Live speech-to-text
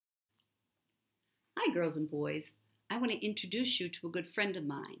Hi, girls and boys. I want to introduce you to a good friend of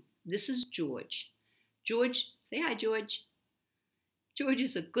mine. This is George. George, say hi, George. George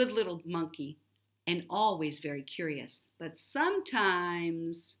is a good little monkey and always very curious, but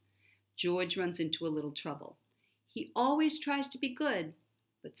sometimes George runs into a little trouble. He always tries to be good,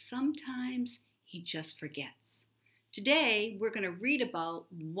 but sometimes he just forgets. Today, we're going to read about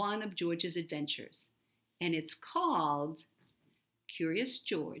one of George's adventures, and it's called Curious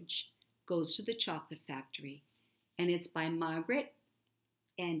George Goes to the Chocolate Factory, and it's by Margaret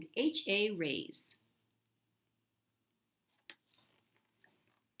and H.A. Reyes.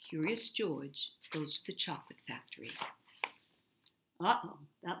 Curious George Goes to the Chocolate Factory. Uh-oh,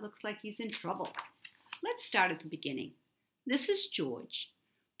 that looks like he's in trouble. Let's start at the beginning. This is George.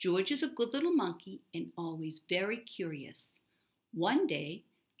 George is a good little monkey and always very curious. One day,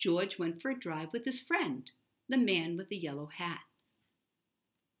 George went for a drive with his friend, the man with the yellow hat.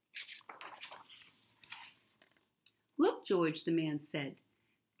 "Look, George," the man said,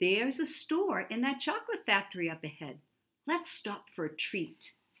 "there's a store in that chocolate factory up ahead. Let's stop for a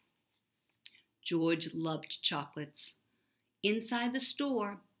treat." George loved chocolates. Inside the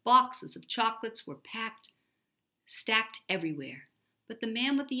store, boxes of chocolates were stacked everywhere. But the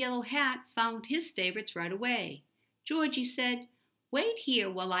man with the yellow hat found his favorites right away. "George," he said, "wait here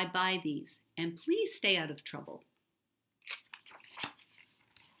while I buy these, and please stay out of trouble."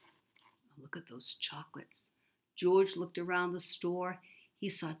 Look at those chocolates. George looked around the store. He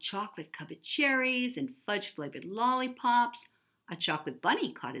saw chocolate-covered cherries and fudge-flavored lollipops. A chocolate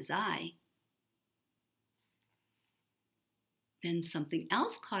bunny caught his eye. Then something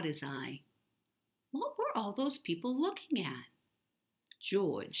else caught his eye. What were all those people looking at?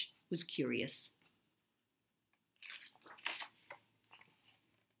 George was curious.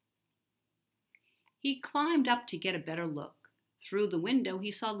 He climbed up to get a better look. Through the window,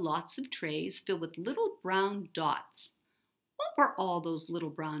 he saw lots of trays filled with little brown dots. What were all those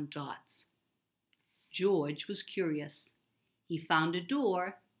little brown dots? George was curious. He found a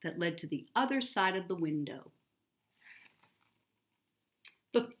door that led to the other side of the window.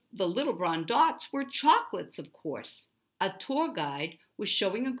 The little brown dots were chocolates, of course. A tour guide was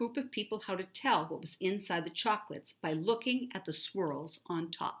showing a group of people how to tell what was inside the chocolates by looking at the swirls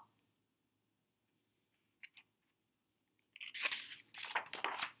on top.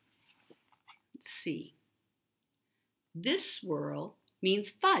 Let's see. This swirl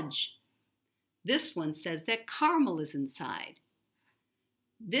means fudge. This one says that caramel is inside.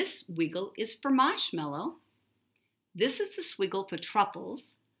 This wiggle is for marshmallow. This is the swiggle for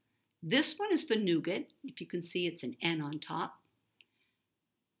truffles. This one is for nougat. If you can see, it's an N on top.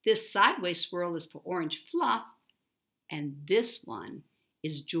 This sideways swirl is for orange fluff. And this one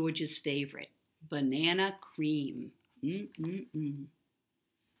is George's favorite, banana cream.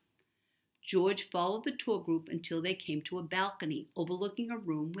 George followed the tour group until they came to a balcony overlooking a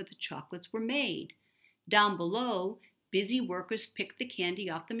room where the chocolates were made. Down below, busy workers picked the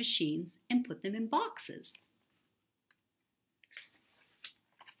candy off the machines and put them in boxes.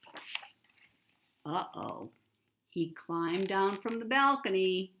 Uh-oh, he climbed down from the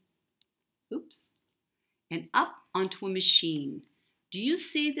balcony, and up onto a machine. Do you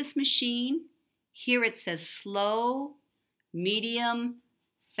see this machine? Here it says slow, medium,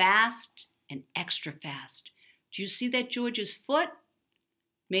 fast, and extra fast. Do you see that George's foot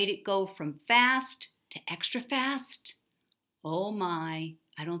made it go from fast to extra fast? Oh my,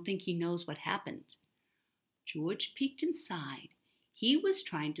 I don't think he knows what happened. George peeked inside. He was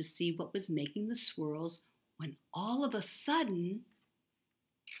trying to see what was making the swirls when all of a sudden,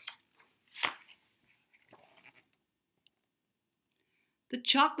 the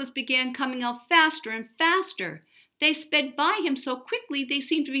chocolates began coming out faster and faster. They sped by him so quickly they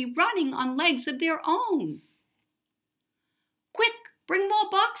seemed to be running on legs of their own. "Quick, bring more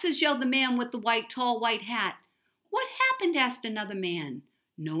boxes," yelled the man with the tall white hat. "What happened?" asked another man.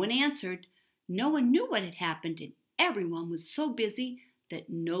 No one answered. No one knew what had happened, and everyone was so busy that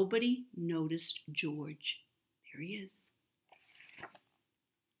nobody noticed George. There he is.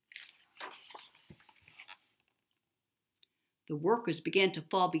 The workers began to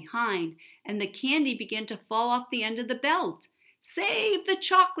fall behind, and the candy began to fall off the end of the belt. "Save the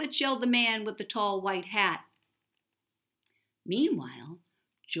chocolates," yelled the man with the tall white hat. Meanwhile,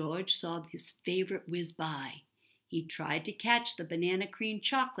 George saw his favorite whiz by. He tried to catch the banana cream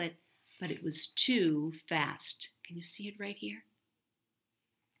chocolate, but it was too fast. Can you see it right here?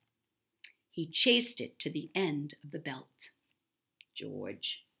 He chased it to the end of the belt.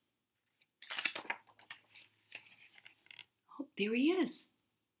 George. Oh, there he is.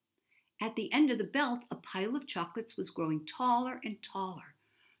 At the end of the belt, a pile of chocolates was growing taller and taller.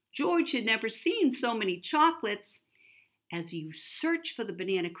 George had never seen so many chocolates. As he searched for the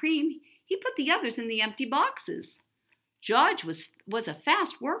banana cream, he put the others in the empty boxes. George was a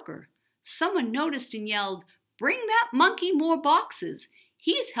fast worker. Someone noticed and yelled, "Bring that monkey more boxes.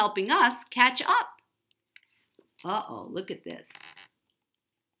 He's helping us catch up." Uh-oh, look at this.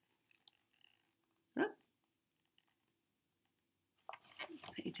 Oh.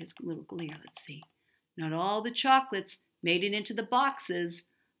 Page has a little glare, let's see. Not all the chocolates made it into the boxes,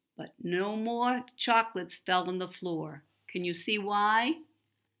 but no more chocolates fell on the floor. Can you see why?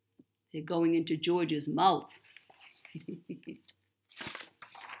 They're going into George's mouth.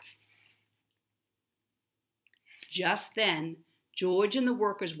 Just then, George and the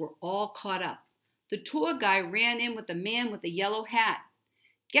workers were all caught up. The tour guide ran in with the man with the yellow hat.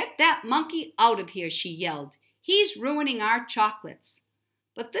 "Get that monkey out of here," she yelled. "He's ruining our chocolates."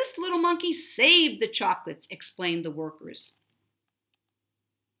 "But this little monkey saved the chocolates," explained the workers.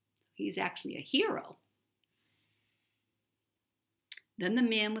 He's actually a hero. Then the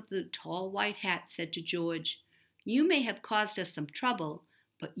man with the tall white hat said to George, "You may have caused us some trouble,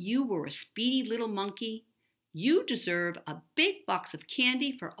 but you were a speedy little monkey. You deserve a big box of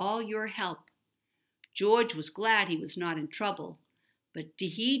candy for all your help." George was glad he was not in trouble, but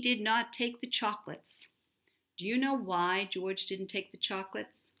he did not take the chocolates. Do you know why George didn't take the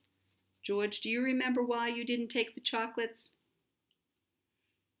chocolates? George, do you remember why you didn't take the chocolates?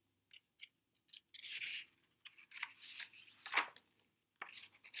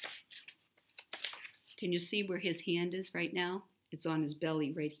 Can you see where his hand is right now? It's on his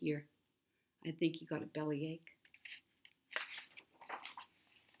belly right here. I think he got a bellyache.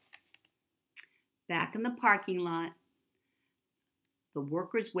 Back in the parking lot, the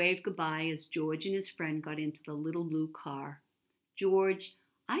workers waved goodbye as George and his friend got into the little blue car. "George,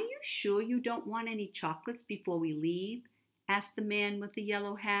 are you sure you don't want any chocolates before we leave?" asked the man with the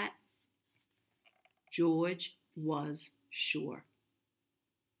yellow hat. George was sure.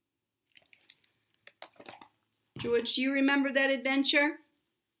 George, do you remember that adventure?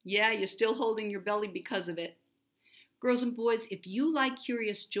 Yeah, you're still holding your belly because of it. Girls and boys, if you like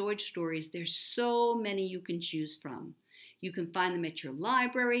Curious George stories, there's so many you can choose from. You can find them at your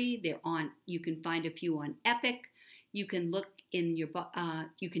library. You can find a few on Epic. You can you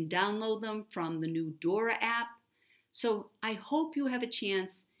can download them from the new Dora app. So I hope you have a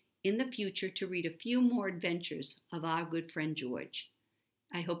chance in the future to read a few more adventures of our good friend George.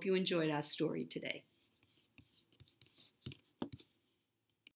 I hope you enjoyed our story today.